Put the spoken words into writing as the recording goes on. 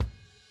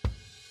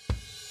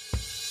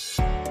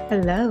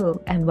Hello,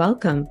 and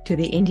welcome to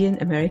the Indian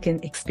American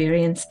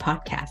Experience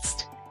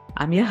podcast.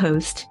 I'm your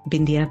host,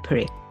 Bindya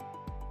Parikh.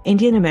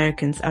 Indian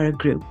Americans are a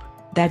group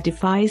that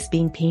defies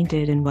being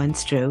painted in one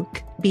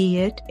stroke, be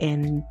it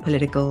in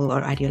political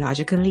or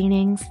ideological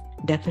leanings,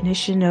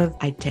 definition of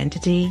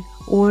identity,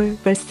 or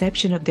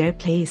perception of their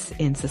place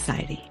in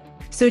society.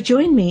 So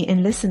join me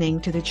in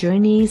listening to the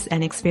journeys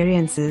and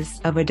experiences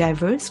of a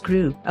diverse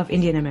group of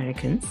Indian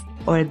Americans,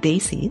 or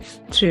Desis,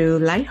 through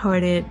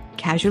lighthearted,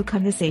 casual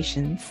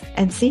conversations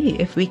and see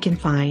if we can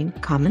find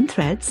common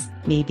threads,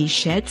 maybe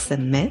shed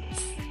some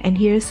myths, and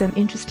hear some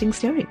interesting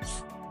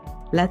stories.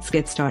 Let's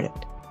get started.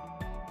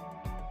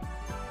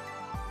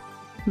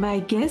 My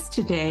guest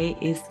today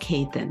is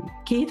Ketan.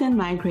 Ketan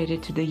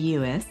migrated to the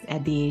US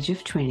at the age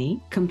of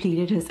 20,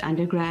 completed his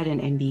undergrad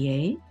and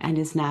MBA, and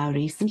is now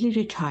recently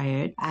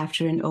retired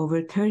after an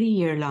over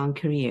 30-year-long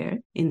career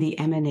in the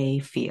M&A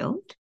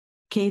field.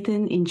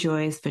 Ketan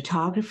enjoys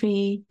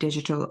photography,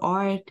 digital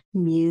art,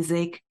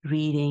 music,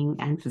 reading,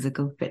 and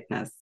physical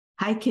fitness.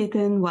 Hi,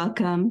 Ketan.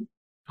 Welcome.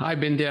 Hi,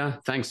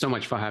 Bindya. Thanks so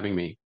much for having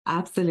me.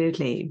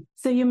 Absolutely.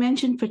 So you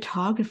mentioned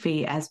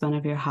photography as one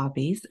of your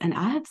hobbies, and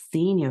I have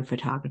seen your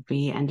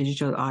photography and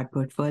digital art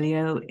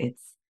portfolio.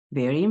 It's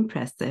very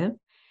impressive.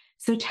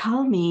 So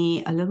tell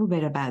me a little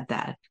bit about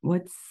that.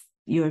 What's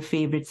your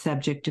favorite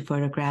subject to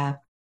photograph?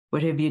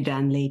 What have you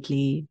done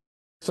lately?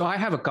 So I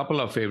have a couple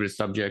of favorite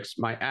subjects.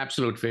 My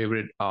absolute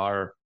favorite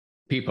are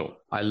people.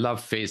 I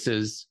love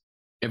faces.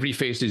 Every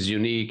face is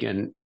unique,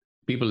 and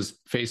people's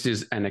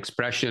faces and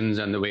expressions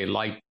and the way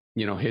light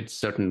hits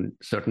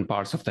certain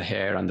parts of the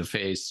hair and the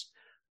face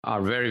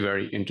are very,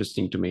 very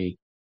interesting to me.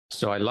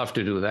 So I love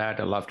to do that.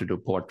 I love to do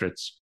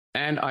portraits.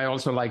 And I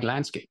also like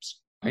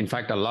landscapes. In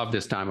fact, I love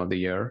this time of the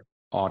year,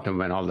 autumn,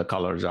 when all the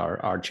colors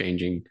are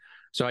changing.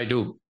 So I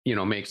do,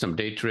 make some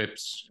day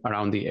trips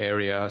around the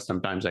area.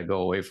 Sometimes I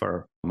go away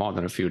for more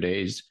than a few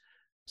days.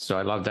 So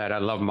I love that. I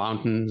love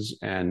mountains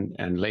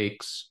and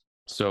lakes.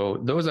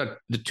 So those are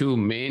the two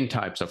main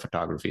types of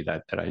photography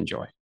that I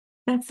enjoy.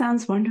 That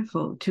sounds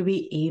wonderful, to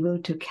be able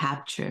to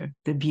capture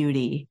the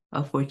beauty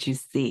of what you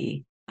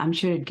see. I'm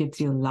sure it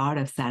gives you a lot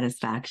of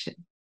satisfaction.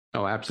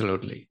 Oh,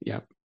 absolutely.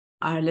 Yeah.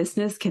 Our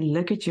listeners can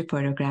look at your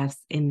photographs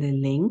in the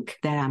link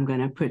that I'm going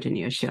to put in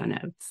your show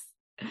notes.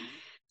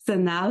 So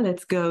now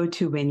let's go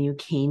to when you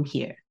came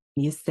here.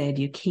 You said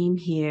you came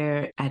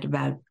here at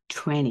about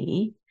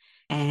 20.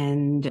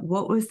 And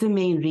what was the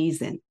main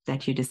reason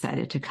that you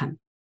decided to come?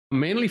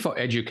 Mainly for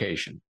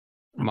education.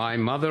 Okay. My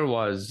mother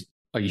was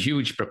a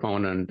huge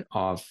proponent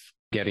of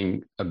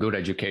getting a good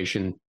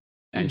education.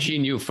 And she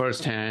knew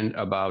firsthand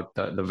about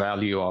the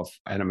value of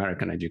an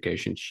American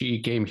education.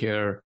 She came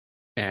here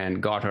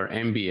and got her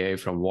MBA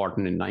from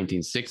Wharton in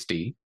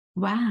 1960.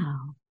 Wow.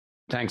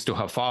 Thanks to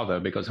her father,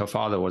 because her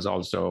father was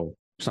also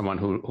someone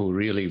who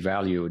really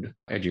valued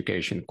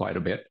education quite a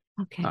bit.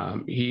 Okay.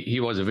 He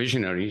was a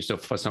visionary. So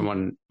for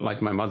someone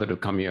like my mother to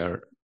come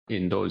here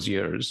in those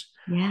years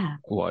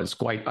was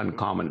quite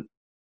uncommon.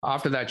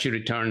 After that, she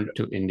returned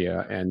to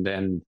India. And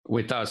then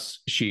with us,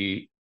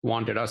 she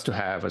wanted us to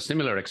have a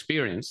similar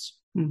experience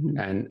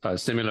and a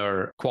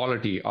similar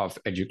quality of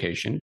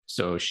education.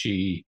 So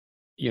she,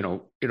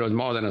 it was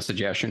more than a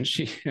suggestion.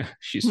 She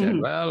said,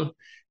 well,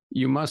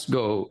 you must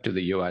go to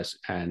the US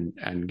and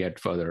get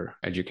further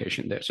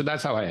education there. So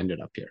that's how I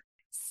ended up here.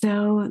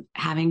 So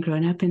having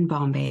grown up in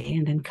Bombay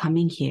and then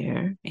coming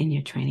here in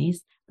your 20s,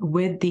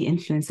 with the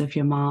influence of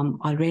your mom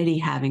already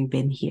having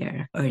been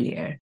here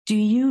earlier, do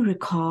you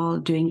recall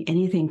doing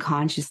anything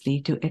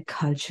consciously to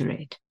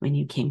acculturate when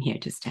you came here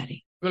to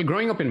study? Well,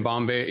 growing up in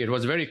Bombay, it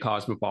was a very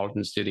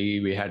cosmopolitan city.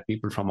 We had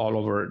people from all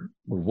over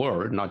the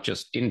world, not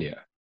just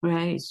India.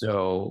 Right.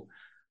 So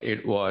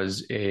it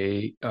was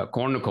a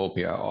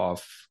cornucopia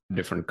of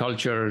different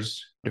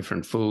cultures,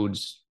 different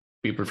foods,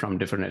 people from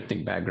different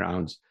ethnic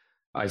backgrounds.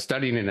 I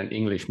studied in an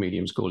English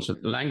medium school, so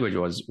the language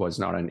was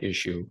not an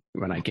issue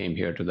when I came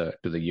here to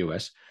the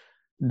US.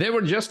 There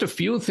were just a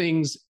few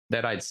things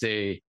that I'd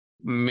say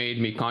made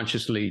me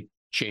consciously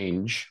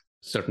change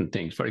certain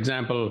things. For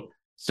example,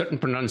 certain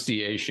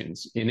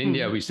pronunciations. In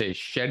India, we say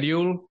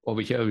schedule.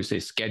 Over here, we say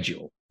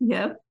schedule.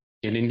 Yep.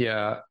 In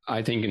India,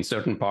 I think in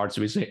certain parts,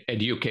 we say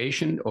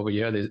education. Over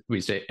here,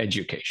 we say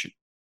education.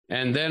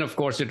 And then, of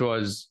course, it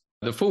was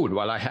the food.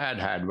 While I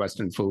had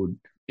Western food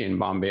in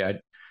Bombay, I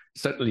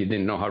certainly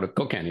didn't know how to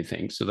cook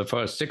anything. So the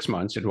first 6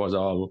 months, it was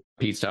all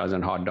pizzas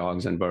and hot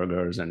dogs and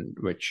burgers, and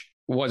which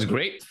was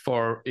great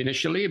for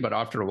initially, but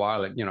after a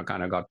while, it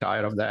kind of got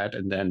tired of that,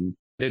 and then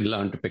did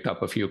learn to pick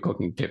up a few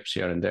cooking tips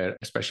here and there.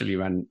 Especially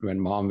when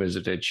mom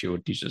visited, she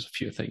would teach us a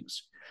few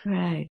things.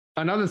 Right.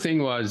 Another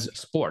thing was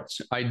sports.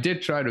 I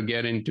did try to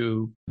get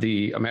into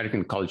the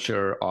American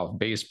culture of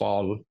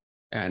baseball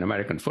and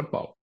American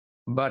football,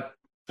 but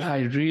I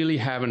really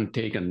haven't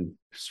taken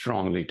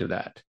strongly to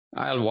that.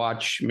 I'll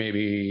watch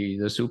maybe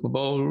the Super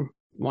Bowl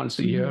once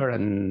a year,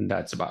 and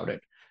that's about it.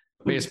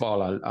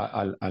 Baseball,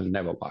 I'll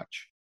never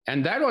watch.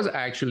 And that was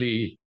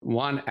actually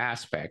one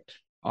aspect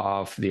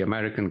of the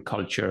American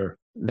culture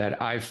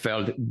that I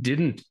felt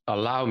didn't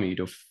allow me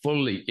to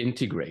fully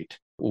integrate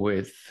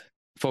with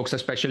folks,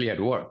 especially at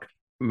work.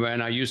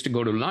 When I used to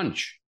go to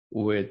lunch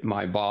with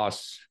my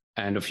boss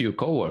and a few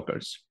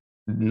coworkers,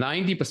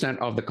 90%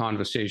 of the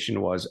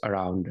conversation was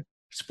around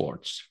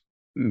sports,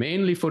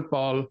 mainly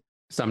football,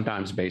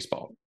 sometimes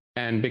baseball.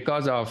 And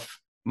because of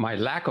my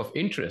lack of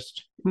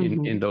interest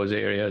in those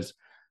areas,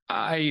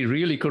 I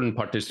really couldn't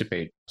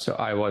participate. So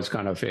I was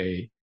kind of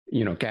a,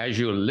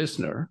 casual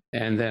listener.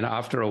 And then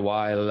after a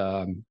while,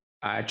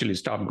 I actually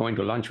stopped going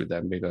to lunch with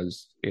them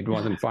because it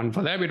wasn't fun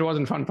for them. It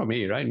wasn't fun for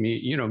me, right?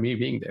 Me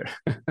being there.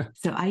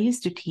 So I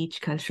used to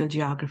teach cultural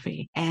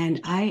geography, and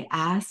I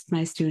asked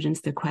my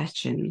students the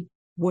question,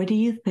 what do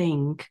you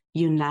think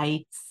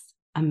unites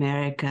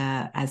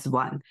America as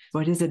one?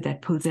 What is it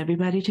that pulls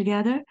everybody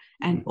together?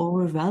 And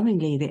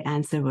overwhelmingly, the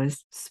answer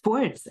was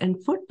sports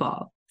and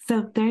football.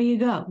 So there you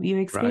go. You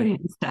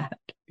experienced that.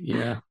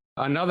 Yeah.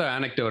 Another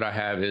anecdote I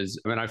have is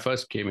when I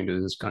first came into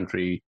this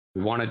country,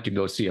 we wanted to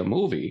go see a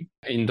movie.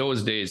 In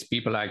those days,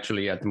 people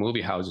actually at the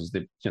movie houses,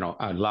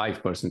 a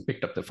live person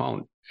picked up the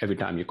phone every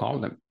time you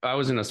called them. I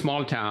was in a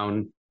small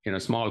town, in a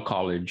small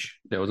college.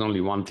 There was only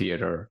one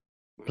theater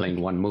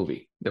playing one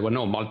movie. There were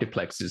no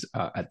multiplexes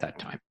at that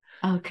time.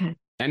 Okay.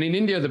 And in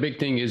India, the big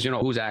thing is,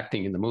 who's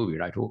acting in the movie,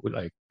 right?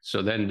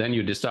 So then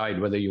you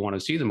decide whether you want to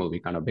see the movie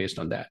kind of based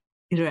on that.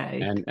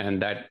 Right.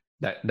 And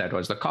that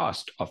was the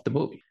cost of the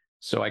movie.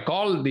 So I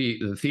called the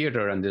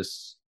theater, and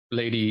this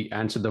lady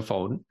answered the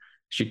phone.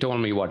 She told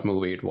me what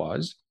movie it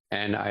was.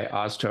 And I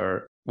asked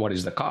her, what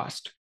is the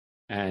cost?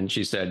 And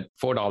she said,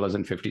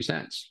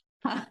 $4.50.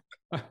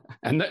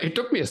 And it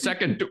took me a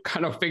second to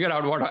kind of figure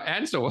out what her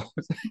answer was.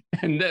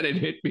 And then it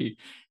hit me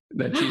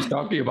that she's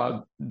talking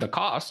about the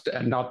cost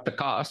and not the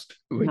cost,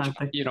 which,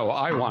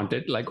 I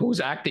wanted, like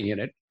who's acting in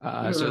it.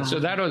 So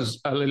that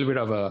was a little bit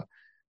of a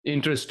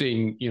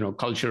interesting,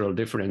 cultural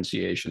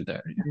differentiation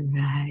there.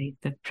 Right.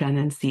 The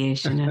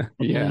pronunciation of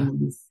the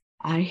names.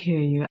 I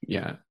hear you.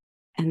 Yeah.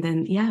 And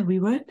then, we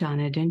worked on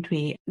it, didn't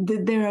we?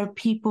 There are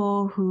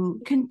people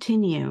who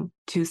continue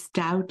to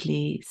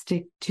stoutly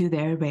stick to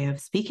their way of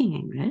speaking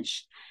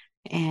English.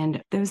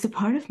 And there was a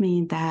part of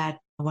me that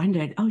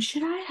wondered,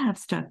 should I have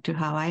stuck to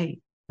how I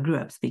grew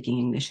up speaking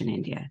English in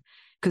India?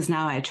 Because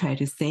now I try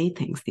to say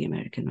things the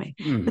American way.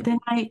 Mm-hmm. But then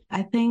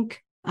I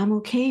think I'm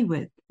okay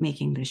with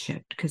making the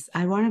shift because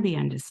I want to be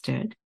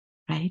understood,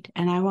 right?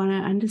 And I want to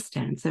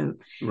understand. So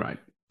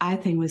I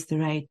think was the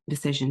right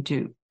decision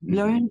to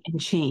learn and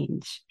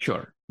change.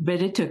 Sure.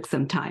 But it took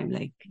some time,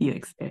 like you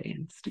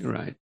experienced.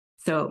 Right.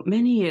 So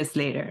many years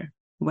later,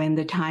 when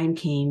the time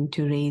came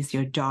to raise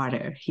your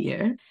daughter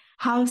here,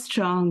 how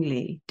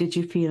strongly did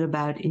you feel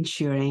about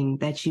ensuring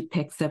that she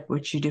picks up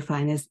what you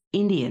define as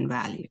Indian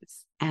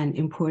values and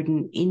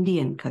important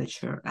Indian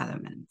cultural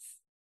elements?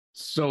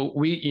 So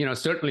we,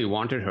 certainly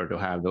wanted her to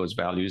have those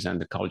values and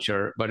the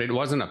culture, but it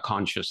wasn't a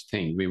conscious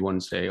thing. We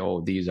wouldn't say,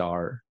 these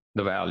are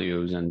the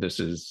values and this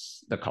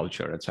is the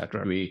culture,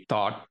 etc. We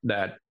thought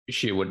that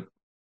she would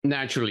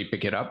naturally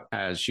pick it up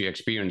as she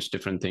experienced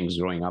different things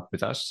growing up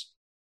with us.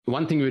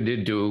 One thing we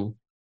did do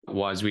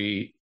was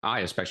I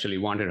especially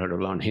wanted her to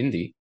learn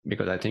Hindi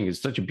because I think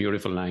it's such a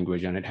beautiful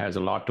language and it has a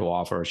lot to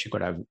offer. She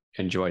could have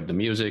enjoyed the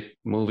music,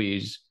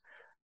 movies,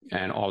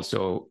 and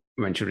also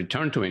when she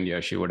returned to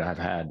India, she would have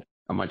had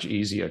a much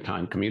easier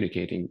time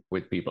communicating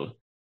with people.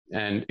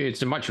 And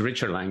it's a much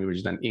richer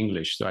language than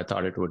English. So I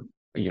thought it would,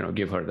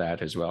 give her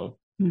that as well.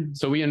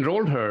 So we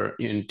enrolled her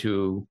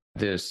into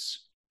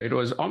this. It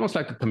was almost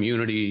like a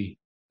community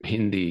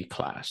Hindi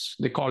class.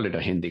 They called it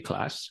a Hindi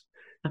class.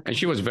 Okay. And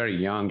she was very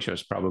young. She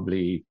was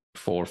probably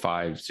 4,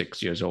 5,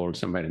 6 years old,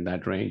 somewhere in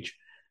that range.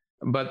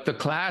 But the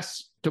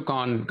class took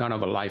on kind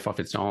of a life of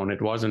its own.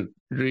 It wasn't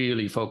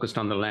really focused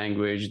on the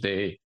language.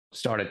 They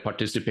started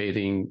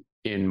participating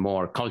in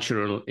more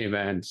cultural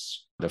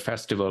events, the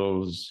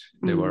festivals.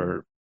 They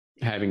were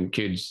having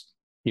kids,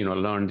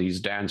 learn these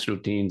dance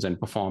routines and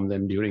perform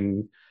them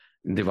during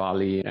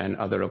Diwali and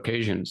other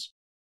occasions.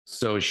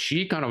 So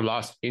she kind of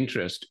lost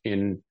interest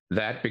in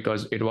that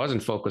because it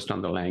wasn't focused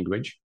on the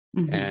language.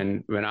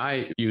 And when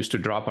I used to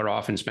drop her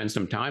off and spend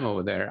some time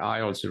over there,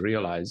 I also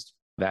realized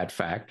that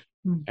fact.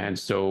 And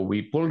so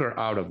we pulled her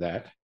out of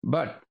that.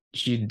 But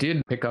she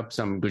did pick up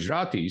some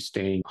Gujarati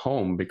staying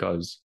home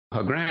because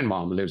her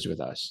grandmom lives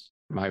with us.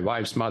 My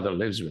wife's mother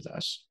lives with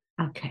us.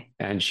 Okay.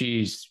 And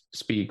she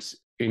speaks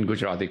in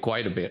Gujarati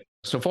quite a bit.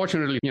 So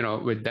fortunately,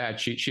 with that,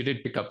 she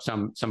did pick up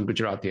some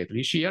Gujarati at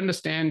least. She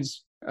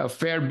understands a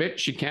fair bit.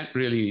 She can't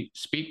really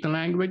speak the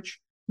language,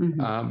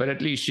 but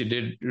at least she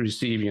did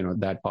receive,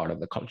 that part of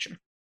the culture.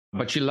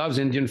 But she loves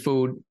Indian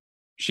food.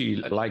 She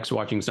likes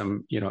watching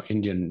some,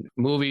 Indian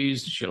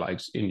movies. She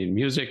likes Indian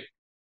music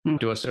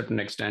to a certain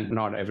extent,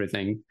 not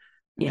everything.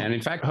 Yeah. And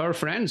in fact, her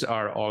friends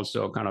are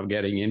also kind of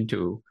getting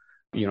into,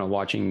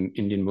 watching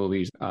Indian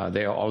movies.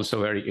 They are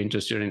also very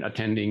interested in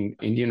attending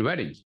Indian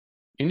weddings.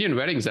 Indian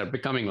weddings are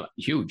becoming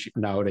huge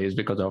nowadays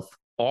because of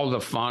all the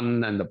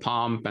fun and the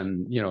pomp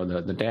and,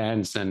 the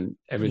dance and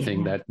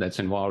everything that's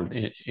involved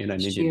in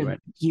an Indian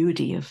wedding.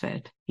 Beauty of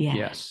it. Yeah.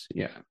 Yes.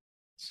 Yeah.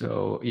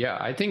 So,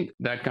 I think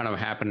that kind of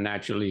happened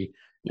naturally.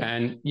 Yeah.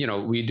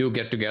 And, we do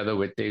get together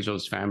with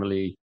Tejal's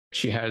family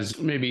She has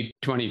maybe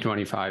 20,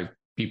 25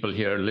 people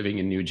here living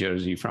in New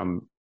Jersey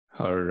from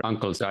her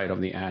uncle's side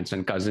of the aunts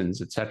and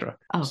cousins, etc.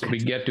 Oh, so we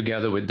get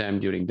together with them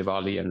during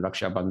Diwali and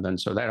Raksha Bandhan.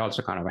 So that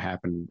also kind of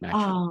happened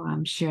naturally. Oh,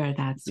 I'm sure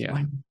that's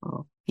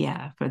wonderful.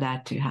 Yeah, for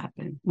that to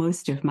happen.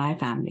 Most of my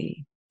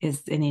family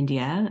is in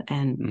India,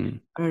 and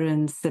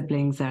Arun's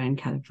siblings are in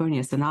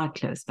California, so not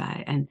close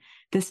by. And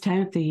this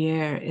time of the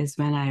year is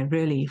when I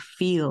really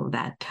feel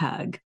that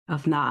tug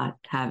of not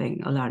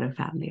having a lot of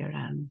family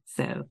around.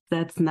 So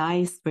that's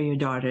nice for your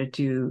daughter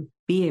to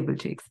be able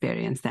to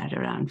experience that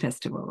around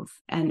festivals.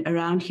 And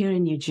around here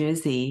in New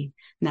Jersey,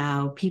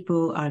 now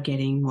people are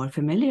getting more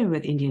familiar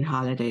with Indian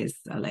holidays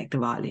like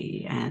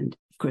Diwali and,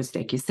 of course,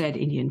 like you said,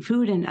 Indian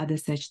food and other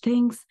such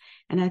things.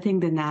 And I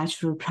think the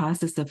natural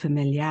process of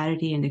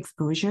familiarity and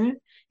exposure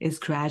is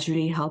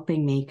gradually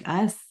helping make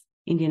us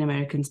Indian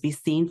Americans be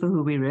seen for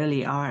who we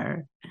really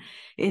are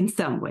in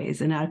some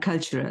ways, in our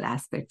cultural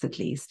aspects at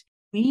least.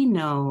 We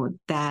know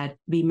that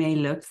we may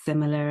look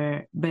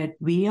similar, but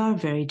we are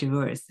very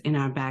diverse in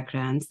our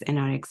backgrounds and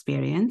our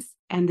experience.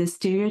 And the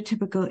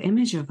stereotypical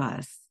image of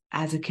us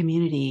as a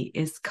community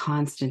is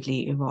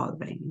constantly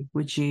evolving.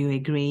 Would you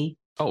agree?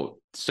 Oh,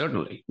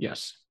 certainly,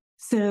 yes.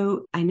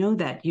 So I know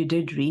that you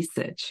did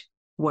research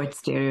what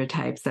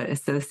stereotypes are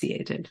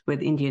associated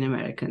with Indian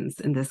Americans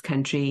in this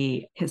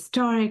country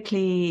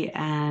historically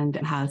and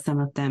how some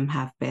of them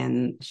have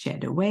been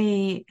shed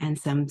away and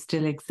some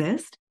still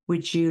exist.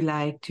 Would you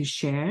like to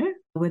share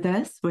with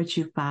us what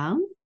you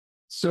found?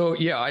 So,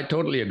 yeah, I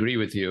totally agree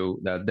with you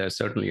that there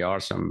certainly are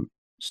some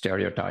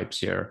stereotypes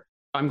here.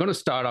 I'm going to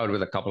start out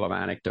with a couple of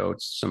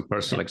anecdotes, some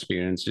personal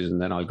experiences,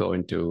 and then I'll go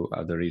into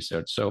the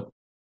research. So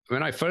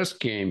when I first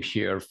came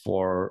here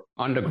for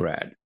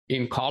undergrad,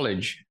 in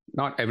college,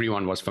 not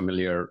everyone was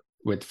familiar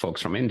with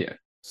folks from India.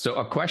 So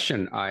a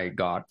question I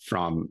got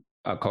from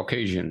a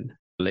Caucasian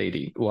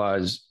lady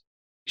was,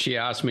 she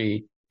asked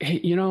me,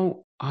 hey,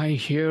 I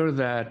hear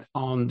that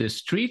on the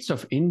streets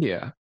of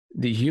India,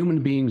 the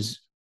human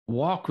beings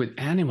walk with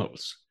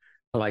animals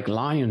like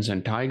lions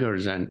and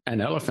tigers and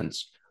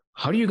elephants.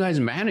 How do you guys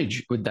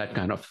manage with that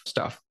kind of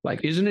stuff?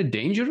 Like, isn't it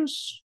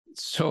dangerous?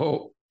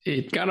 So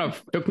it kind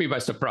of took me by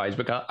surprise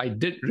because I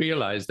didn't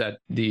realize that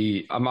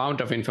the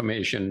amount of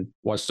information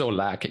was so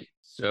lacking.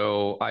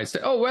 So I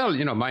said, oh, well,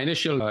 my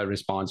initial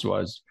response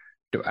was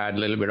to add a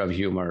little bit of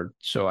humor.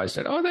 So I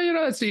said, oh,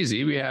 that's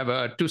easy. We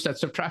have 2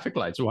 sets of traffic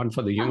lights, one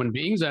for the human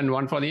beings and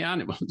one for the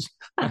animals.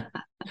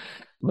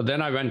 But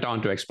then I went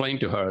on to explain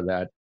to her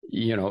that,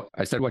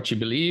 I said what she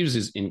believes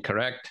is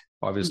incorrect.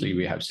 Obviously,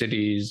 we have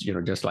cities,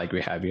 just like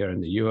we have here in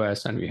the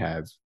US, and we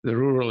have the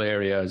rural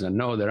areas. And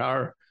no, there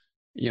are,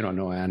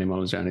 no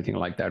animals or anything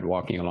like that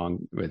walking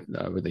along with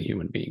the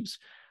human beings.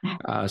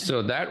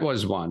 So that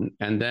was one.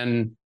 And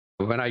then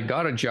when I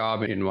got a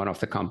job in one of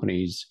the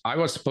companies, I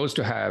was supposed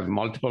to have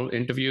multiple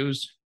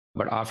interviews.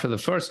 But after the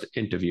first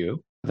interview,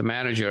 the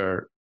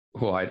manager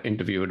who I'd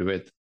interviewed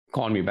with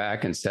called me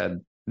back and said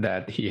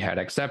that he had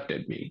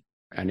accepted me.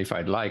 And if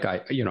I'd like,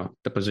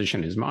 the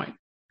position is mine.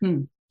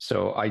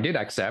 So I did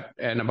accept.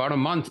 And about a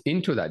month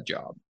into that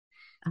job,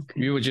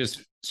 we were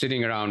just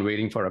sitting around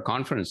waiting for a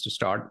conference to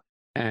start.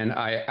 And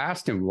I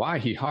asked him why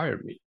he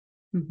hired me.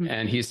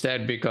 And he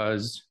said,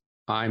 because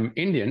I'm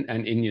Indian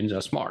and Indians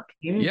are smart.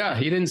 Yeah,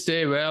 he didn't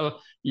say,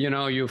 well,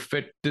 you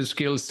fit the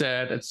skill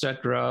set,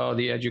 etc.,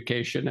 the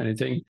education,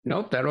 anything.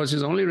 Nope, that was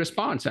his only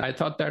response. And I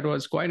thought that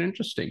was quite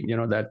interesting,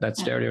 that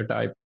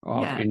stereotype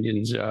of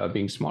Indians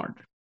being smart.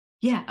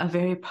 Yeah, a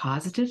very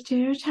positive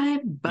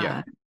stereotype,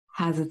 but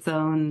has its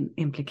own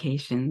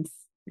implications.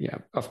 Yeah,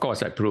 of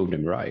course, I proved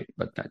him right,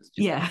 but that's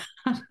just...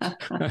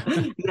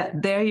 yeah,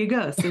 there you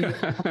go. So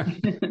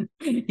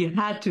you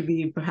had to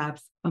be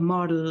perhaps a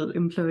model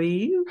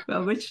employee,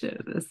 which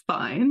is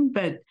fine.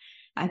 But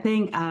I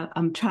think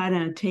I'm trying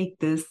to take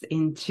this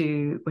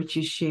into what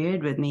you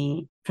shared with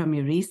me from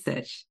your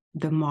research,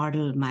 the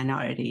model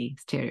minority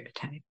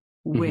stereotype,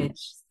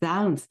 which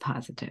sounds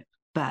positive,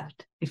 but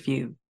if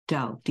you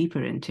delve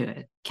deeper into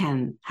it,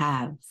 can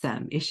have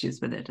some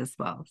issues with it as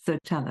well. So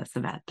tell us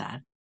about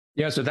that.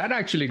 Yeah, so that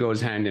actually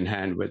goes hand in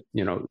hand with,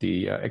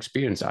 the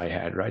experience I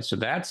had, right? So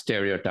that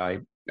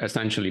stereotype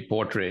essentially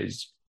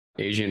portrays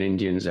Asian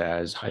Indians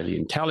as highly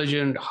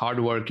intelligent,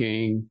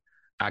 hardworking,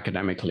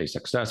 academically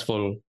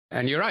successful.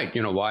 And you're right,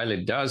 while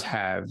it does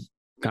have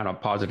kind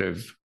of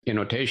positive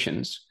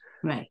connotations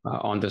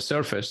on the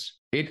surface,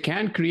 it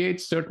can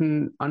create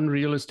certain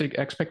unrealistic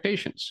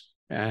expectations.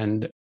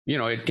 And,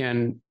 it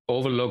can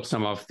overlook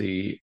some of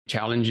the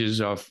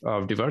challenges of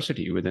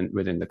diversity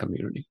within the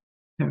community.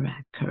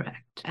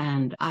 Correct.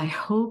 And I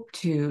hope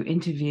to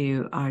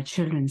interview our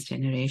children's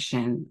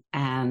generation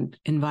and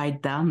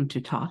invite them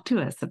to talk to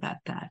us about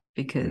that,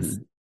 because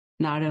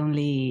not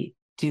only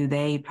do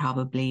they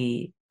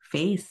probably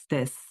face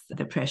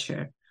the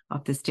pressure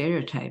of the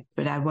stereotype,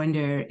 but I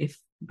wonder if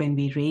when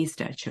we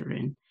raised our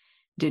children,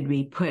 did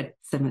we put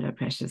similar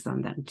pressures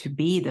on them to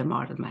be the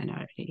model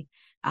minority?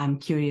 I'm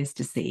curious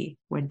to see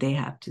what they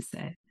have to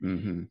say.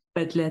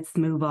 But let's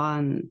move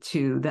on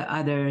to the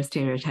other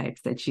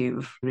stereotypes that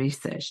you've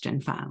researched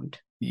and found.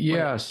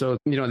 Yeah. So,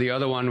 the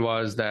other one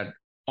was that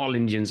all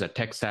Indians are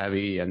tech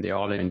savvy and they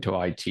all into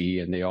IT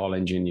and they all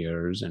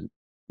engineers and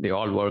they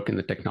all work in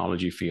the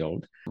technology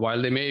field.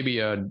 While there may be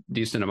a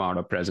decent amount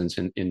of presence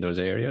in those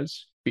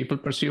areas, people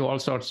pursue all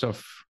sorts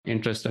of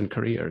interests and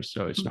careers.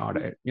 So it's not,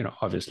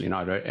 obviously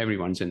not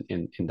everyone's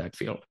in that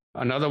field.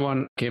 Another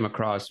one came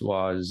across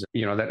was,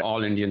 that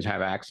all Indians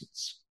have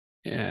accents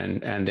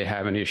and they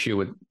have an issue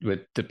with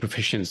the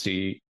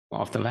proficiency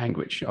of the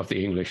language, of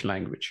the English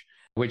language,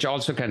 which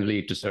also can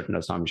lead to certain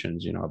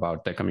assumptions,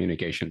 about their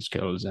communication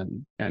skills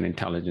and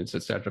intelligence,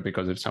 et cetera.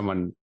 Because if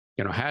someone,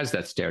 has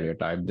that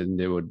stereotype, then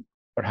they would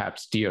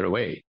perhaps steer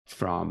away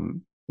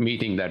from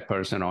meeting that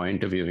person or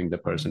interviewing the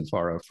person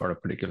for a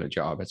particular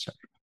job, et cetera.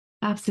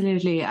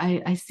 Absolutely.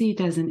 I see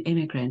it as an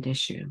immigrant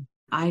issue.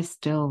 I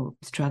still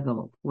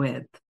struggle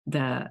with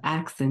the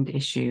accent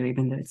issue,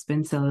 even though it's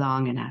been so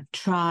long and I've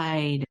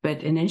tried.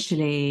 But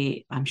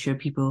initially, I'm sure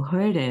people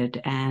heard it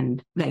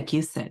and, like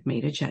you said,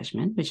 made a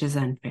judgment, which is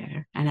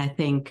unfair. And I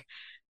think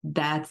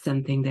that's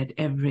something that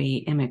every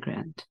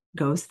immigrant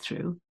goes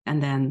through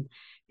and then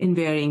in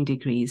varying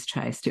degrees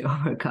tries to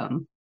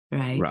overcome,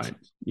 right? Right.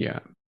 Yeah.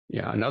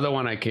 Yeah. Another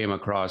one I came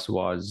across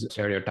was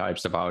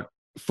stereotypes about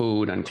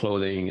food and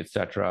clothing, et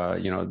cetera.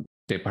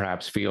 They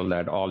perhaps feel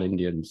that all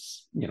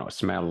Indians,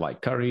 smell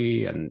like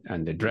curry and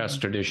they dress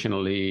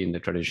traditionally in the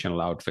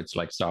traditional outfits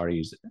like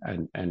saris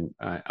and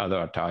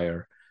other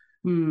attire.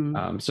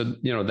 So,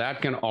 that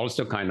can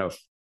also kind of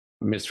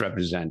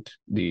misrepresent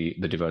the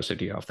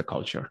diversity of the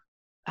culture.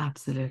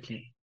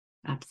 Absolutely.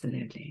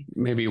 Absolutely.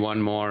 Maybe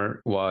one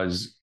more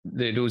was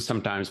they do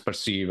sometimes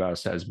perceive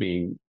us as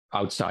being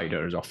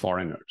outsiders or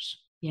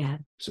foreigners. Yeah.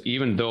 So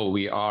even though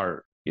we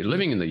are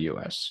living in the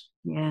US,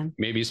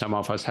 maybe some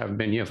of us have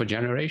been here for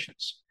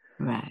generations.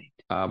 Right.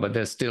 But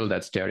there's still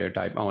that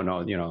stereotype. Oh,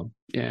 no,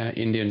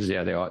 Indians, they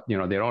are, they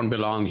don't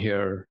belong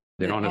here.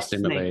 They don't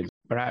assimilate.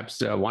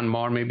 Perhaps one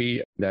more,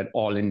 maybe that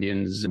all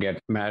Indians get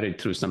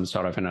married through some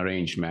sort of an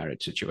arranged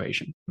marriage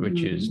situation,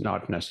 which is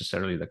not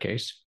necessarily the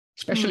case,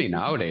 especially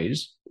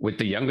nowadays with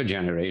the younger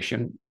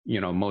generation.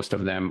 Most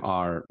of them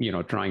are,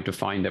 trying to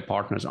find their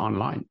partners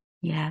online.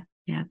 Yeah,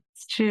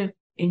 it's true.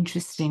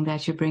 Interesting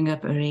that you bring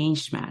up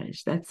arranged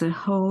marriage. That's a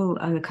whole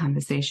other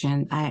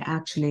conversation. I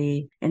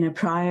actually, in a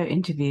prior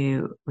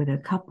interview with a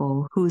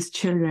couple whose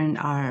children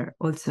are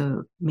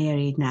also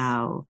married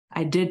now,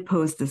 I did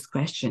pose this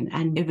question.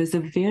 And it was a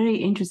very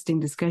interesting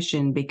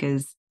discussion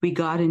because we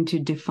got into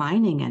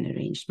defining an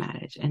arranged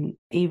marriage. And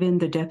even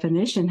the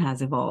definition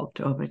has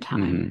evolved over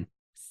time.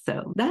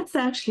 So that's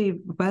actually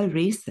well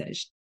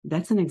researched.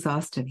 That's an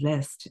exhaustive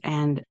list.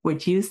 And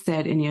what you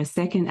said in your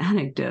second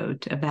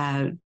anecdote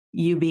about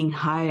you being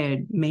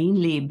hired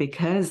mainly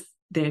because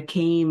there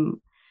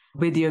came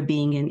with your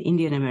being an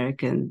Indian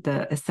American,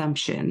 the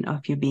assumption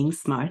of you being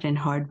smart and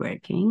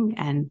hardworking.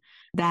 And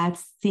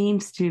that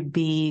seems to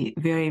be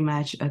very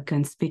much a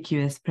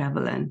conspicuous,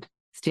 prevalent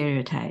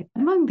stereotype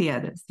among the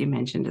others you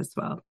mentioned as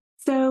well.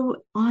 So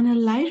on a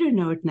lighter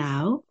note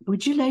now,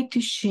 would you like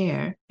to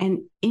share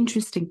an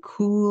interesting,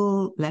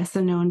 cool,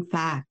 lesser known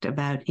fact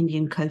about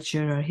Indian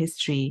culture or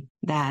history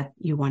that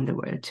you want the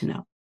world to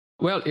know?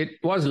 Well, it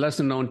was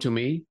lesser known to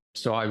me,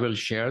 so I will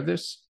share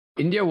this.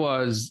 India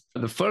was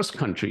the first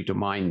country to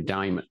mine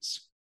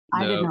diamonds.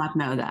 I did not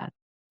know that.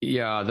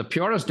 Yeah, the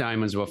purest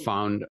diamonds were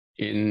found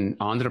in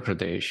Andhra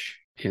Pradesh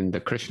in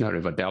the Krishna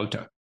River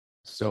Delta.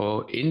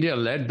 So India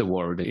led the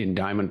world in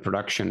diamond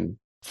production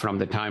from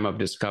the time of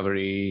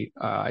discovery.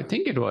 I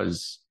think it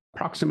was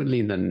approximately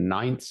in the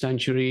 9th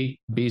century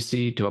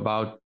BC to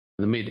about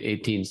the mid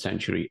 18th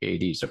century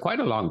AD. So quite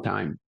a long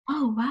time.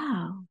 Oh,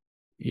 wow.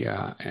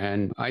 Yeah.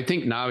 And I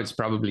think now it's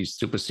probably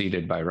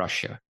superseded by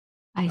Russia.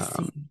 I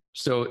see.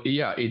 So,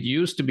 yeah, it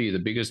used to be the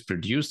biggest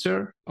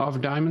producer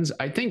of diamonds.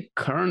 I think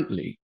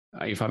currently,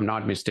 if I'm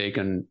not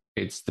mistaken,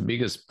 it's the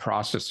biggest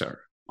processor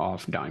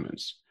of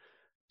diamonds.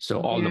 So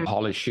all the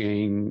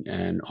polishing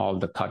and all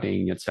the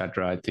cutting, et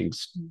cetera, I think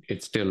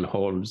it still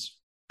holds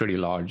pretty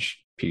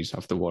large piece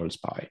of the world's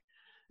pie.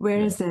 Where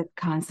is it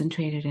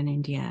concentrated in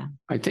India?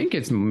 I think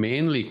it's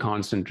mainly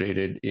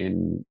concentrated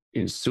in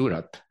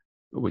Surat,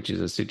 which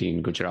is a city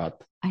in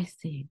Gujarat. I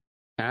see.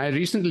 I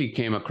recently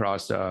came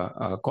across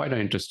quite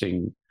an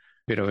interesting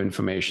bit of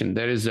information.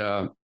 There is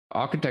an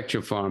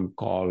architecture firm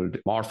called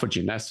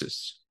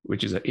Morphogenesis,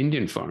 which is an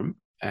Indian firm.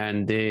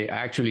 And they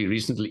actually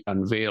recently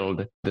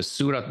unveiled the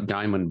Surat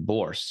Diamond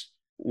Bourse,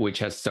 which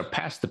has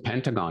surpassed the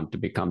Pentagon to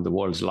become the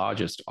world's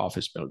largest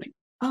office building.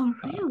 Oh,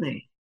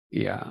 really?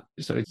 Yeah.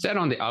 So it's set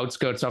on the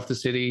outskirts of the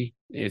city.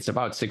 It's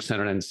about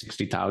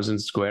 660,000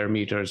 square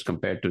meters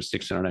compared to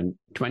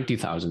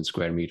 620,000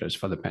 square meters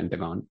for the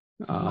Pentagon.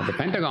 Wow. The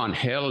Pentagon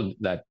held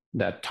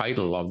that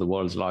title of the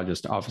world's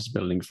largest office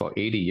building for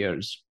 80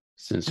 years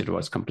since it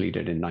was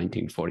completed in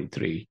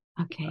 1943.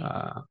 Okay.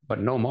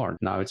 But no more.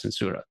 Now it's in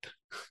Surat.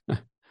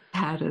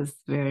 That is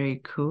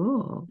very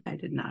cool. I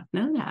did not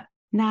know that.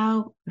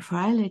 Now, before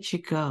I let you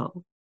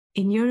go,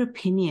 in your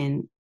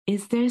opinion,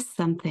 is there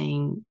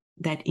something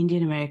that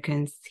Indian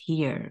Americans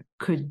here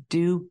could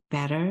do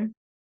better?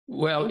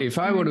 Well, if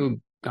I were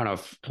to kind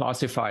of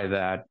classify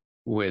that,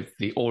 with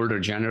the older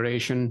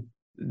generation.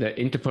 The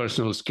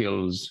interpersonal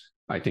skills,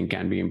 I think,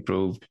 can be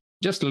improved.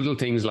 Just little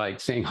things like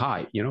saying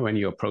hi, when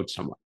you approach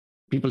someone.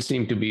 People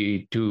seem to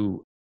be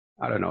too,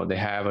 I don't know, they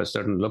have a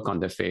certain look on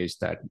their face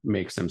that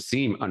makes them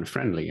seem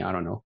unfriendly. I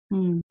don't know.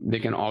 They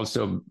can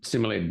also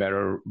simulate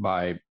better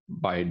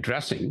by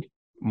dressing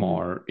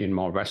more in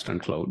more Western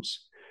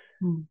clothes,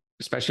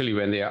 especially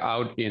when they are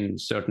out in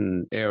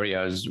certain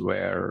areas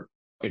where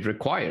it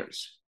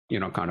requires,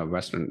 kind of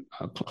Western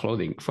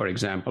clothing. For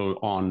example,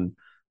 on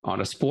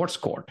a sports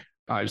court,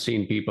 I've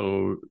seen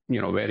people,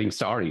 wearing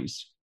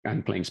saris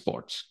and playing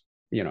sports.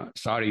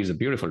 Sari is a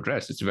beautiful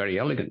dress. It's a very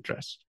elegant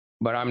dress,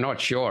 but I'm not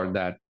sure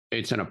that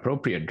it's an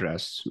appropriate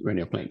dress when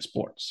you're playing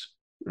sports,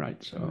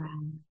 right? So,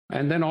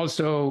 and then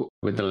also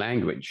with the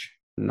language,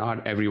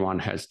 not everyone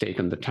has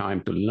taken the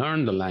time to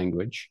learn the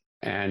language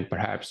and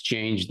perhaps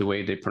change the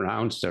way they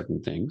pronounce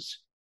certain things,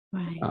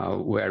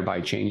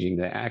 whereby changing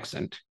their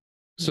accent.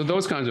 So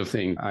those kinds of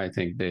things, I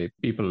think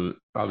people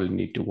probably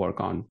need to work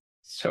on.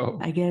 So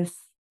I guess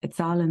it's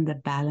all in the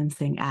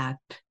balancing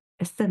act,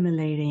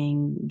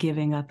 assimilating,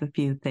 giving up a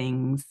few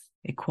things,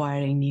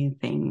 acquiring new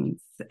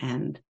things,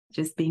 and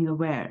just being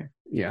aware.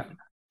 Yeah.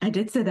 I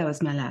did say that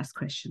was my last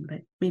question,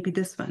 but maybe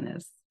this one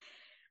is.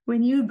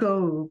 When you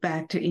go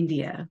back to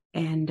India,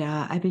 and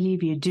I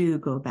believe you do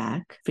go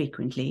back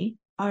frequently,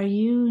 are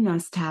you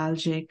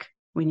nostalgic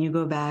when you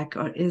go back,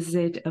 or is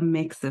it a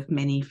mix of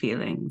many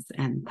feelings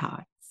and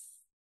thoughts?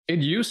 It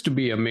used to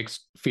be a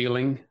mixed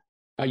feeling.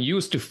 I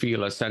used to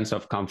feel a sense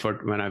of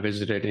comfort when I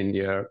visited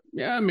India,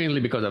 mainly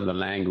because of the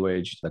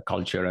language, the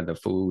culture, and the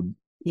food.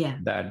 Yeah.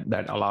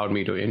 That allowed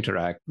me to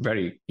interact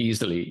very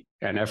easily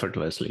and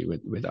effortlessly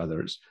with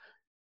others.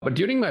 But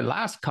during my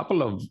last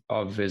couple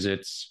of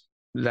visits,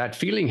 that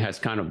feeling has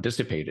kind of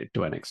dissipated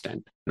to an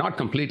extent. Not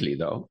completely,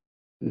 though.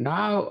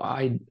 Now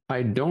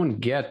I don't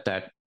get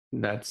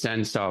that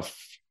sense of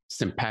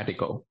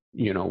simpatico,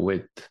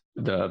 with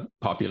the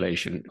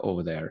population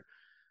over there.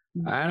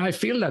 And I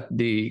feel that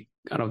the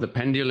kind of the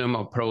pendulum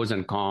of pros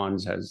and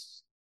cons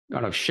has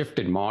kind of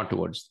shifted more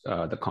towards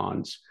the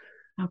cons.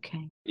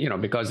 Okay.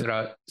 Because there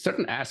are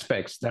certain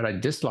aspects that I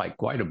dislike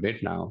quite a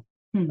bit now.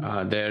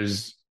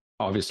 There's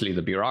obviously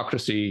the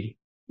bureaucracy.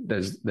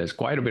 There's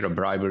quite a bit of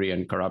bribery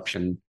and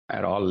corruption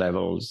at all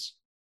levels.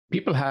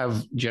 People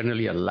have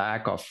generally a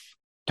lack of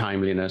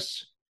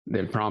timeliness.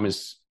 They'll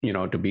promise,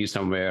 to be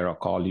somewhere or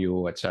call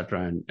you,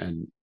 etc.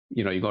 And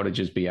you got to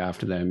just be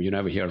after them. You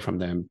never hear from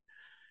them.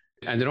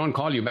 And they don't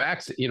call you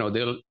back.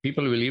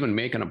 People will even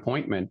make an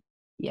appointment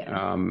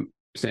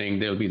saying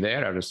they'll be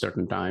there at a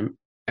certain time.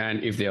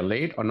 And if they're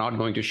late or not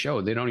going to show,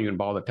 they don't even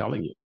bother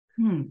telling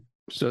you.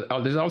 So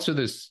there's also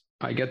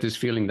I get this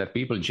feeling that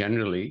people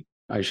generally,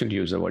 I shouldn't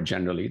use the word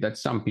generally, that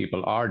some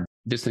people are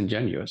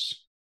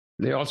disingenuous.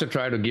 They also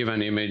try to give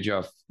an image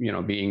of,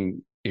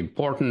 being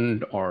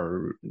important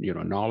or,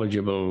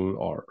 knowledgeable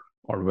or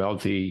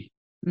wealthy,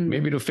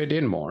 maybe to fit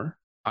in more.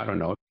 I don't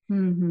know.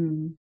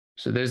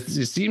 So there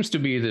seems to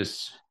be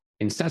this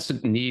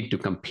incessant need to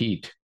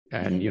compete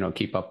and,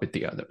 keep up with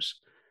the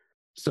others.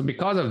 So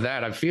because of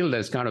that, I feel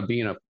there's kind of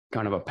been a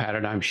kind of a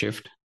paradigm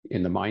shift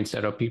in the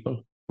mindset of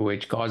people,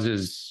 which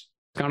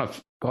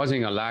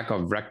causing a lack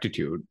of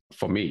rectitude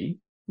for me.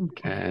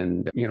 Okay.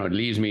 And, it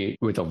leaves me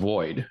with a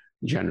void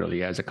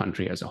generally as a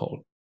country as a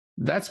whole.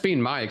 That's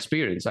been my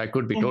experience. I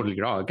could be totally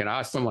wrong. I can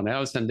ask someone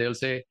else and they'll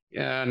say,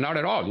 not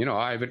at all.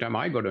 Every time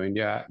I go to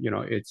India,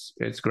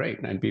 it's great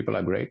and people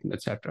are great,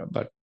 etc.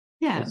 But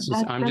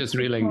I'm just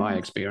relaying my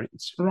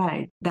experience.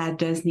 Right. That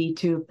does need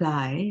to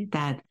apply.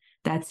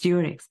 That's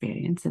your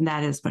experience. And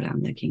that is what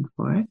I'm looking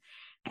for.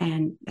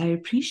 And I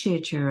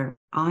appreciate your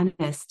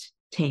honest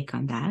take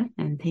on that.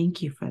 And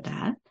thank you for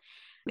that.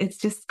 It's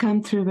just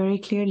come through very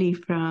clearly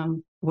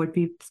from what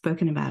we've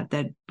spoken about,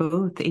 that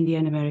both India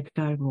and America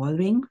are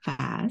evolving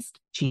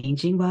fast,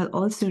 changing, while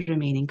also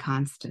remaining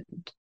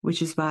constant,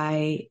 which is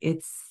why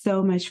it's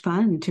so much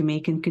fun to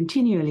make and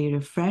continually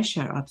refresh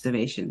our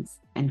observations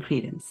and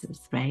credences,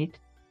 right?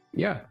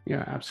 Yeah,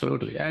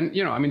 absolutely. And,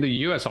 the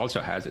U.S. also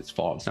has its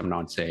faults. I'm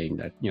not saying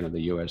that,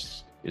 the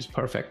U.S. is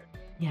perfect.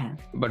 Yeah.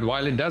 But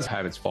while it does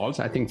have its faults,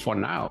 I think for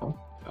now,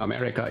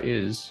 America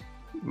is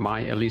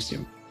my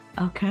Elysium.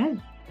 Okay,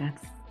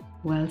 that's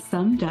well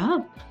summed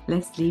up.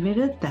 Let's leave it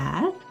at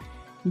that.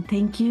 And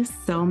thank you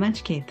so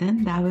much,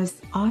 Ketan. That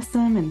was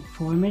awesome,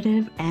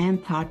 informative,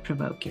 and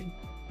thought-provoking.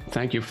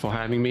 Thank you for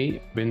having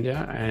me,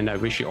 Bindya, and I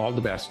wish you all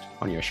the best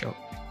on your show.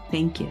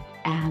 Thank you.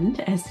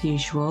 And as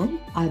usual,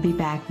 I'll be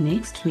back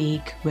next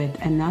week with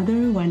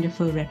another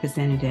wonderful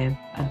representative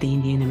of the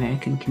Indian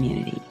American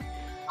community.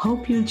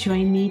 Hope you'll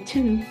join me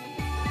too.